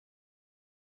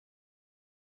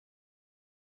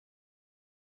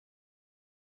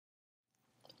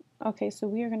Okay, so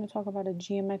we are going to talk about a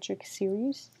geometric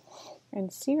series,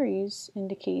 and series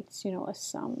indicates, a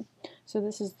sum. So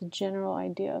this is the general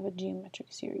idea of a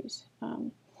geometric series.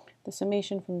 The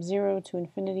summation from 0 to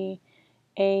infinity,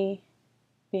 a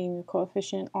being the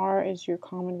coefficient, r is your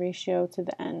common ratio to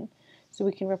the n. So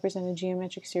we can represent a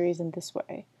geometric series in this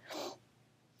way.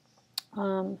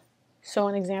 So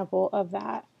an example of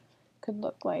that could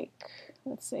look like,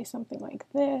 let's say something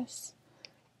like this,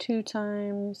 2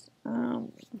 times,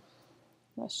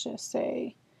 let's just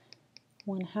say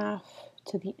 1/2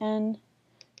 to the n.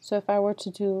 So if I were to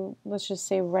do, let's just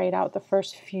say write out the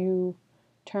first few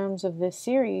terms of this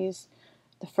series,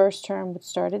 the first term would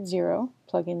start at 0,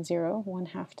 plug in 0,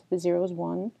 1/2 to the 0 is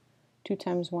 1, 2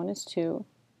 times 1 is 2,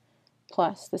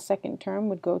 plus the second term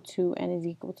would go to n is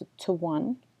equal to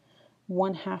 1,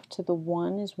 1/2 to the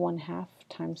 1 is 1/2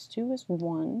 times 2 is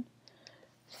 1,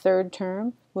 third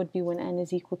term would be when n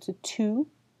is equal to 2,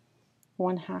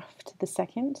 1/2 to the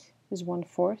second is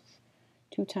 1/4,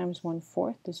 2 times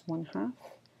 1/4 is 1/2.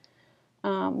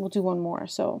 We'll do one more.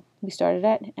 So we started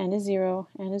at n is 0,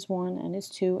 n is 1, n is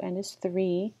 2, n is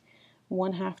 3.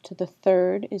 1/2 to the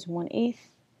third is 1/8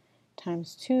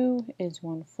 times 2 is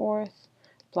 1/4,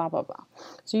 blah, blah, blah.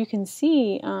 So you can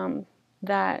see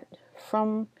that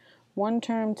from one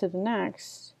term to the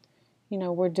next,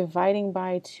 we're dividing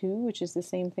by 2, which is the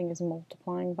same thing as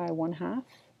multiplying by 1/2.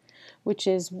 Which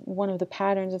is one of the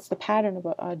patterns. It's the pattern of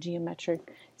a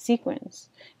geometric sequence.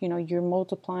 You're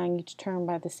multiplying each term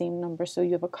by the same number, so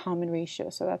you have a common ratio.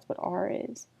 So that's what r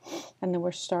is. And then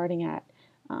we're starting at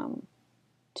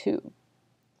 2.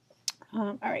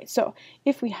 All right, so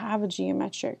if we have a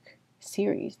geometric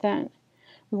series, then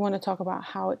we want to talk about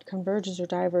how it converges or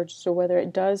diverges, or whether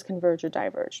it does converge or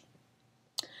diverge.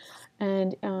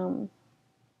 And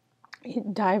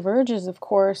it diverges, of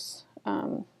course,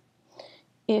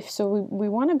 we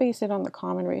want to base it on the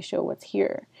common ratio, what's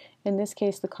here. In this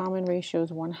case, the common ratio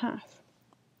is 1/2.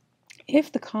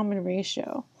 If the common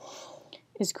ratio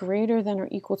is greater than or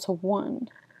equal to 1,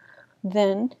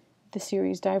 then the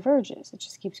series diverges. It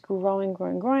just keeps growing,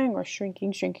 growing, growing, or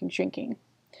shrinking, shrinking, shrinking.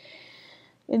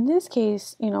 In this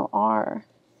case, r,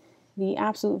 the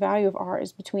absolute value of r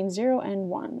is between 0 and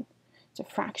 1. It's a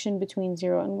fraction between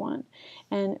 0 and 1.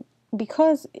 And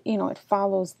because, it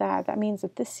follows that means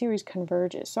that this series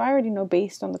converges. So I already know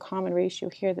based on the common ratio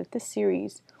here that this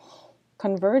series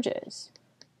converges.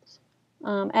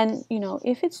 And,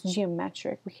 if it's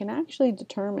geometric, we can actually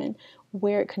determine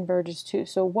where it converges to.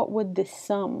 So what would this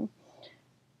sum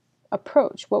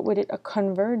approach? What would it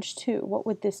converge to? What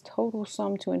would this total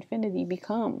sum to infinity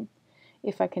become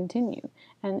if I continue?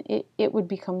 And it would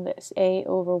become this, a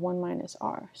over 1 minus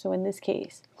r. So in this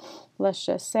case, let's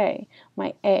just say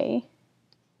my a,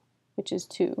 which is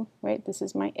 2, right? This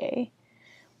is my a,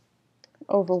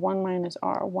 over 1 minus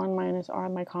r. 1 minus r,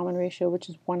 my common ratio, which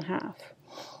is 1/2.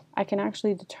 I can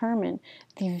actually determine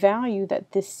the value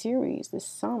that this series, this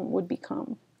sum, would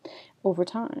become over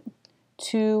time.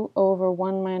 2 over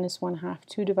 1 minus 1/2,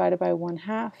 2 divided by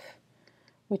 1/2,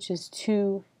 which is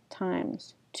 2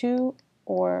 times 2,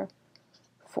 or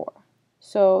 4.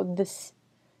 So this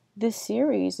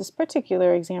series, this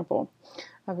particular example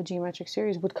of a geometric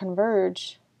series, would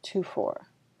converge to 4.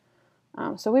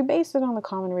 So we base it on the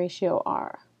common ratio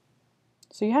r.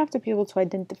 So you have to be able to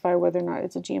identify whether or not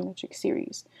it's a geometric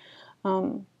series.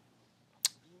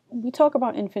 We talk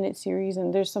about infinite series,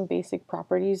 and there's some basic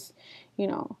properties,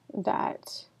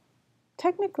 that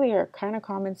technically are kind of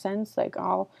common sense. Like,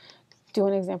 I'll do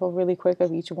an example really quick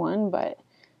of each one, but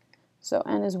so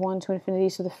n is 1 to infinity.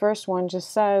 So the first one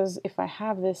just says, if I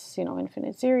have this,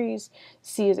 infinite series,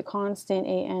 c is a constant,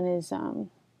 an is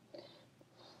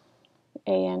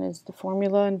the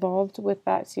formula involved with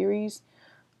that series.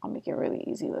 I'll make it really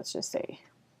easy. Let's just say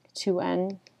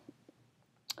 2n.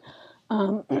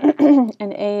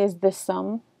 And a is the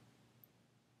sum,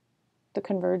 the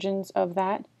convergence of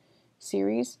that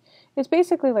series. It's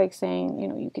basically like saying,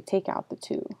 you could take out the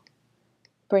 2,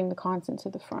 bring the constant to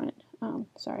the front.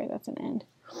 Sorry, that's an end.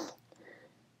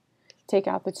 Take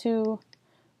out the 2,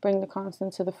 bring the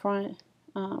constant to the front,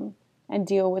 and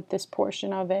deal with this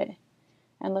portion of it.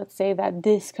 And let's say that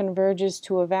this converges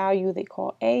to a value they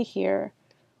call a here,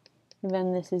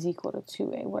 then this is equal to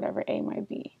 2a, whatever a might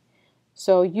be.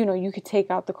 So, you could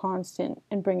take out the constant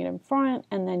and bring it in front,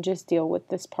 and then just deal with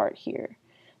this part here.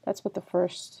 That's what the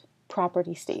first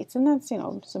property states, and that's,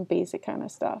 some basic kind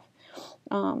of stuff.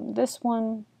 This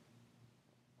one,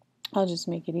 I'll just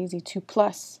make it easy, 2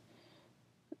 plus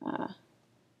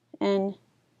n.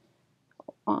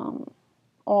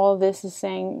 All this is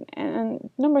saying, and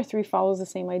number 3 follows the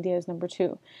same idea as number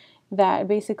 2, that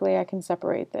basically I can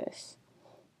separate this.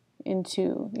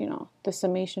 into, you know, the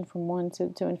summation from 1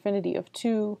 to infinity of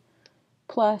 2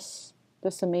 plus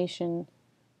the summation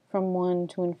from 1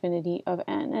 to infinity of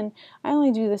n. And I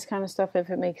only do this kind of stuff if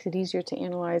it makes it easier to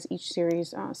analyze each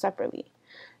series separately.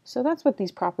 So that's what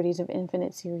these properties of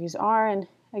infinite series are. And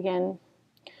again,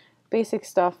 basic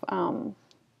stuff,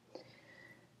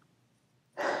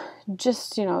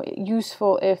 just, you know,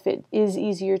 useful if it is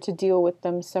easier to deal with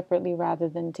them separately rather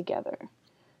than together.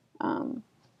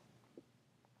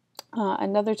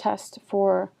 Another test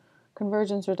for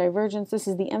convergence or divergence, this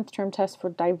is the nth term test for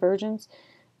divergence.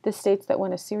 This states that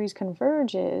when a series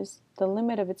converges, the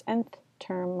limit of its nth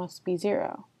term must be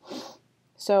 0.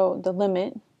 So the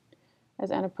limit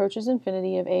as n approaches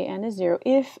infinity of an is 0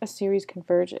 if a series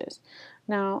converges.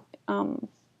 Now,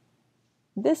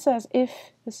 this says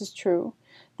if this is true,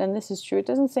 then this is true. It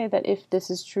doesn't say that if this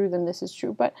is true, then this is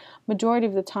true. But majority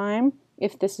of the time,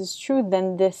 if this is true,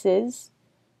 then this is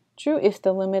true. If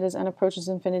the limit as n approaches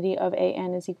infinity of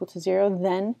an is equal to 0,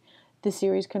 then the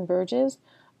series converges.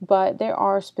 But there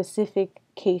are specific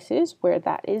cases where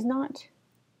that is not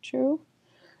true.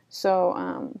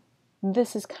 So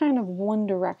this is kind of one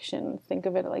direction. Think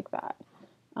of it like that,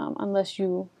 unless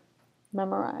you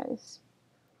memorize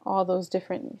all those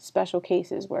different special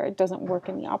cases where it doesn't work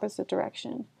in the opposite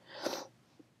direction.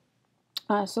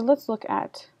 So let's look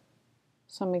at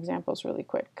some examples really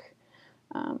quick.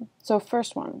 So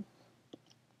first one,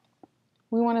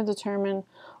 we want to determine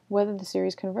whether the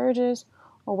series converges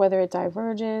or whether it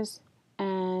diverges.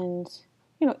 And,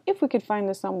 you know, if we could find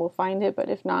the sum, we'll find it, but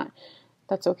if not,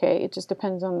 that's okay. It just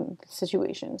depends on the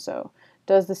situation. So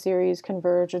does the series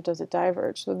converge or does it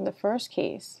diverge? So in the first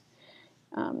case,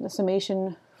 the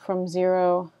summation from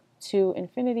 0 to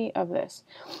infinity of this.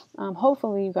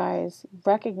 Hopefully you guys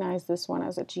recognize this one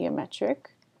as a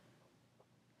geometric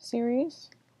series.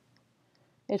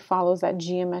 It follows that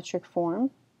geometric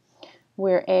form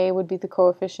where a would be the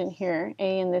coefficient here.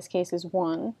 A in this case is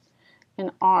 1,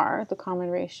 and r, the common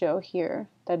ratio here,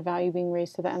 that value being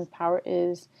raised to the nth power,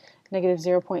 is negative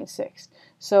 0.6.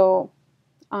 So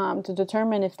to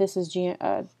determine if this is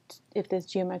if this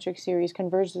geometric series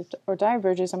converges or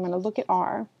diverges, I'm going to look at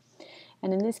r,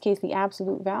 and in this case the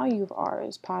absolute value of r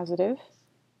is positive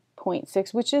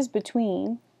 0.6, which is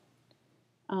between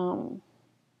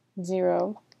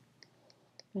 0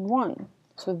 and 1.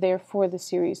 So therefore the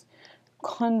series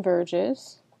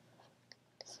converges.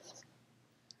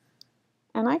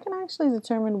 And I can actually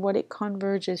determine what it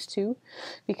converges to,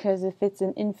 because if it's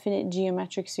an infinite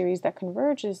geometric series that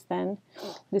converges, then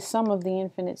the sum of the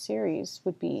infinite series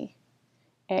would be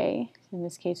a, in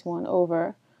this case 1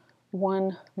 over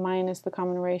 1 minus the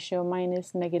common ratio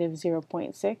minus negative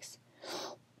 0.6,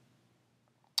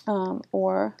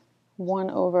 or 1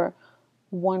 over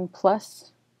 1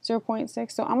 plus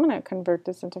 0.6. So I'm going to convert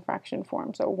this into fraction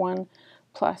form. So 1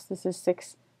 plus, this is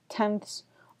 6/10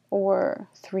 or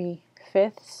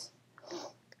 3/5.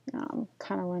 I'm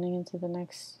kind of running into the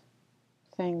next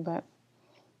thing, but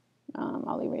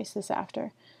I'll erase this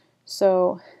after.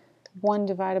 So 1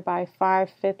 divided by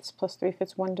 5/5 plus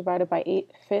 3/5, 1 divided by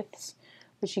 8/5,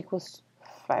 which equals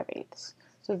 5/8.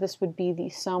 So this would be the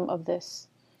sum of this,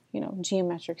 you know,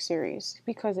 geometric series,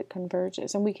 because it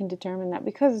converges, and we can determine that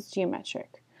because it's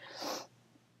geometric.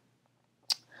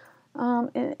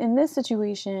 In this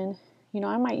situation, you know,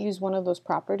 I might use one of those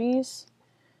properties,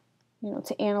 you know,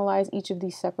 to analyze each of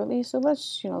these separately. So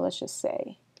let's just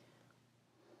say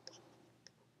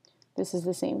this is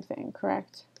the same thing,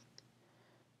 correct?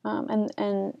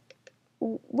 And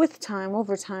with time,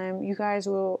 over time, you guys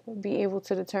will be able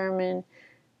to determine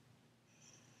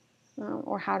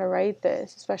or how to write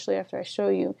this, especially after I show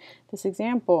you this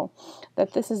example,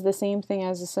 that this is the same thing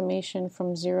as a summation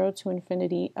from 0 to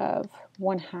infinity of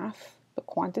 1/2 the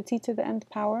quantity to the nth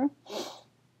power,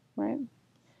 right?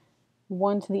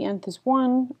 1 to the nth is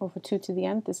 1 over 2 to the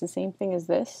nth is the same thing as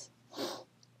this,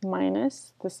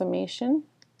 minus the summation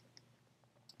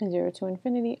 0 to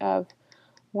infinity of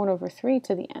 1 over 3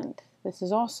 to the nth. This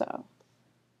is also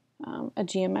a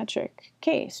geometric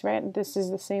case, right? This is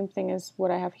the same thing as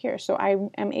what I have here. So I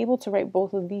am able to write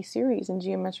both of these series in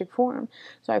geometric form.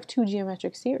 So I have two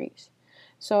geometric series.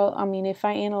 So, I mean, if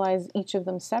I analyze each of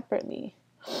them separately,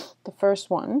 the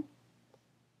first one,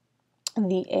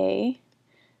 the a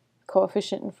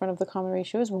coefficient in front of the common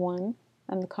ratio is 1,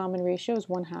 and the common ratio is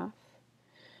 1/2.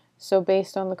 So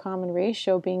based on the common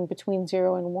ratio being between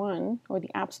 0 and 1, or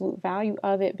the absolute value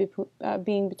of it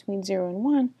being between 0 and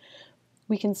 1,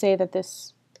 we can say that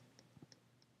this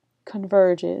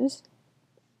converges.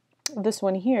 This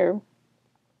one here,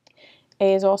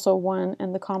 a is also 1,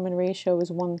 and the common ratio is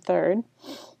 1/3.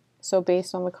 So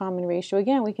based on the common ratio,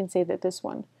 again, we can say that this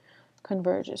one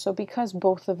converges. So because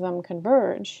both of them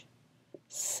converge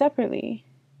separately,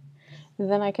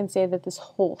 then I can say that this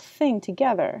whole thing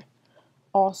together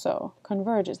also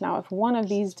converges. Now, if one of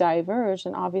these diverge,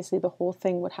 then obviously the whole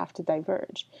thing would have to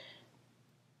diverge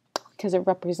because it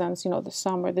represents, the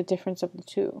sum or the difference of the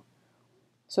two.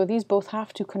 So these both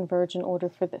have to converge in order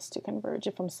for this to converge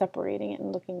if I'm separating it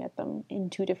and looking at them in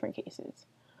two different cases.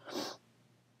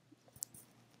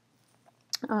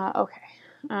 Okay.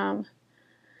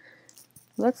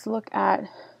 Let's look at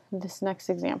this next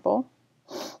example.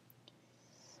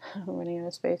 I'm running out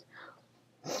of space.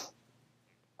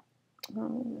 I'll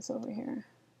move this over here.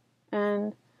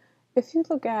 And if you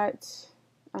look at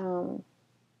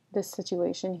this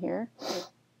situation here,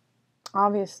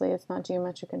 obviously it's not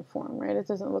geometric in form, right? It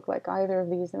doesn't look like either of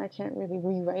these, and I can't really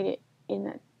rewrite it in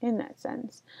that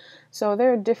sense. So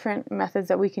there are different methods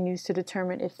that we can use to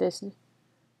determine if this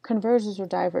converges or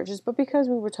diverges, but because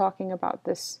we were talking about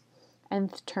this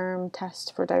nth term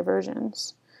test for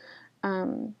divergence,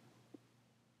 then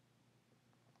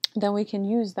we can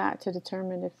use that to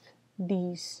determine if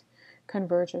these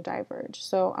converge or diverge.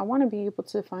 So I want to be able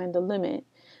to find the limit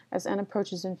as n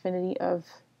approaches infinity of,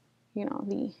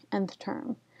 the nth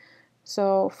term.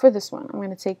 So for this one, I'm going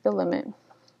to take the limit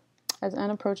as n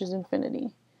approaches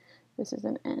infinity. This is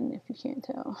an n, if you can't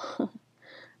tell,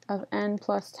 of n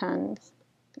plus 10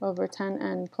 over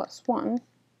 10n plus 1,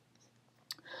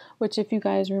 which, if you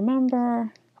guys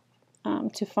remember,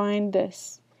 to find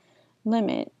this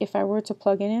limit, if I were to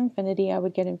plug in infinity, I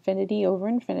would get infinity over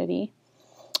infinity,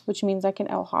 which means I can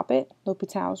L-hop it,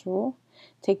 L'Hopital's rule,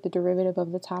 take the derivative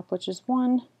of the top, which is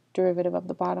 1, derivative of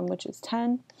the bottom, which is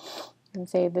 10, and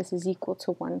say this is equal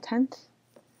to 1/10.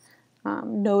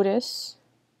 Notice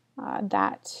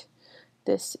that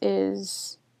this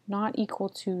is not equal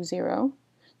to 0.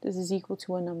 This is equal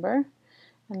to a number,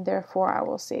 and therefore I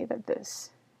will say that this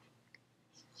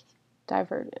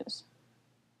diverges.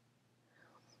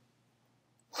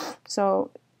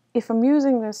 So if I'm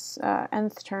using this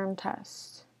nth term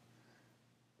test,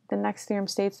 the next theorem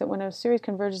states that when a series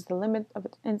converges, the limit of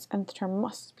its nth term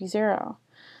must be 0.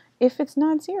 If it's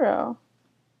not 0,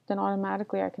 then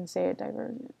automatically I can say it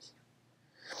diverges.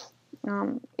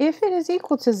 If it is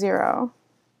equal to 0,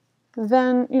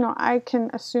 then I can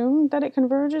assume that it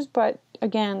converges, but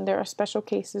again, there are special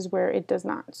cases where it does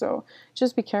not. So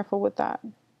just be careful with that.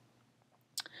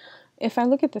 If I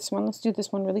look at this one, let's do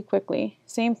this one really quickly.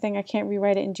 Same thing, I can't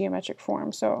rewrite it in geometric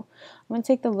form. So I'm going to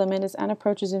take the limit as n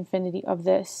approaches infinity of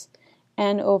this,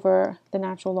 n over the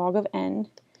natural log of n.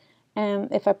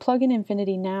 And if I plug in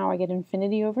infinity now, I get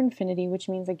infinity over infinity, which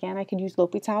means, again, I could use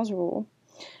L'Hopital's rule.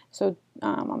 So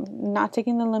I'm not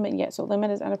taking the limit yet. So limit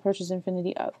as n approaches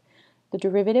infinity of the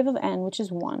derivative of n, which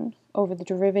is 1, over the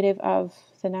derivative of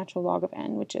the natural log of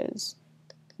n, which is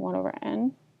 1 over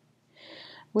n,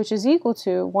 which is equal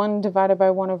to 1 divided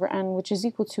by 1 over n, which is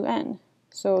equal to n.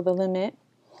 So the limit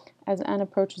as n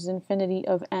approaches infinity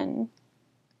of n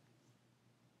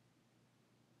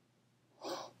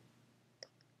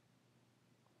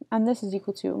and this is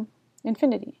equal to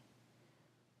infinity.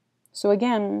 So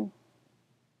again,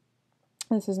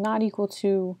 this is not equal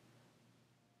to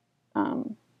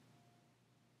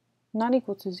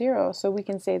 0, so we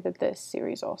can say that this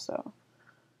series also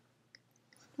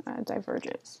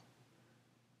diverges.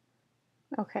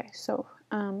 Okay, so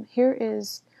here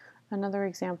is another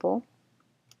example,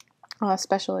 a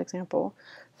special example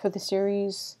for the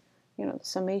series, the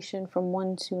summation from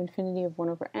 1 to infinity of 1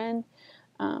 over n.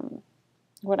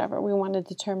 Whatever, we want to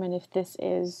determine if this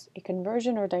is a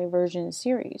conversion or divergent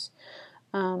series.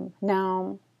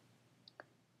 Now,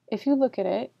 if you look at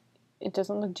it, it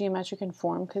doesn't look geometric in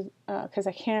form because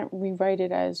I can't rewrite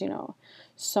it as,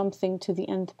 something to the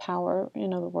nth power,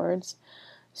 in other words.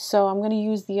 So I'm going to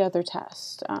use the other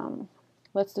test.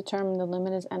 Let's determine the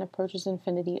limit as n approaches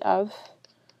infinity of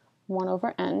 1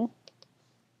 over n.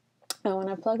 And when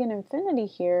I plug in infinity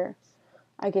here,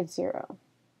 I get 0.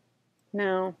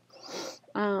 Now,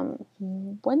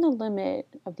 when the limit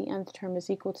of the nth term is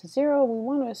equal to 0, we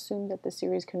want to assume that the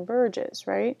series converges,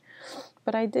 right?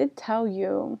 But I did tell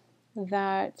you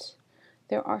that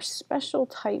there are special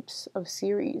types of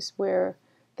series where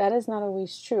that is not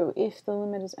always true. If the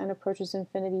limit as n approaches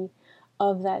infinity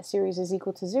of that series is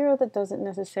equal to 0, that doesn't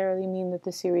necessarily mean that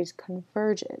the series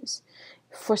converges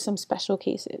for some special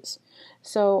cases.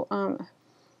 So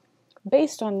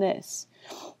based on this,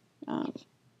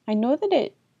 I know that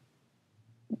it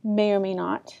may or may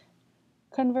not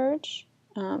converge,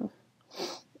 and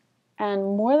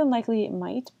more than likely it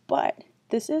might, but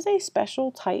this is a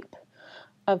special type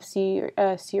of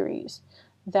series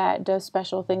that does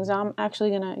special things. I'm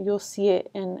actually you'll see it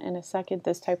in a second,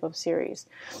 this type of series.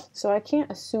 So I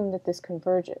can't assume that this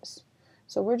converges.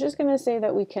 So we're just gonna say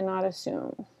that we cannot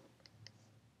assume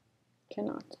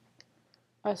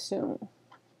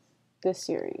this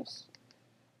series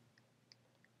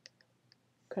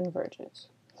converges.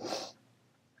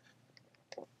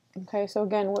 Okay, so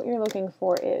again, what you're looking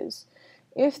for is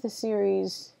if the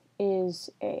series is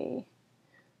a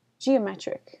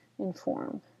geometric in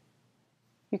form,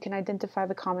 you can identify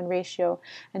the common ratio,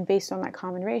 and based on that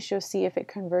common ratio, see if it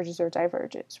converges or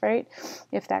diverges, right?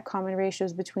 If that common ratio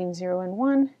is between 0 and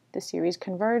 1, the series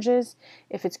converges.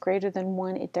 If it's greater than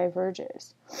 1, it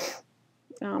diverges.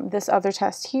 This other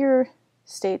test here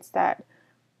states that,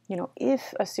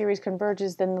 if a series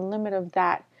converges, then the limit of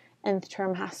that nth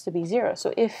term has to be 0.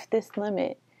 So if this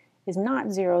limit is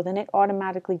not 0, then it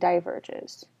automatically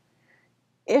diverges.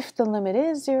 If the limit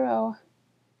is 0,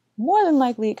 more than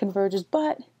likely it converges,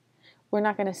 but we're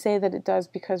not going to say that it does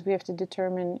because we have to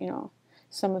determine,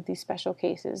 some of these special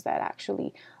cases that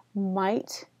actually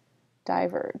might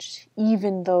diverge,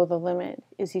 even though the limit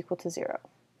is equal to 0.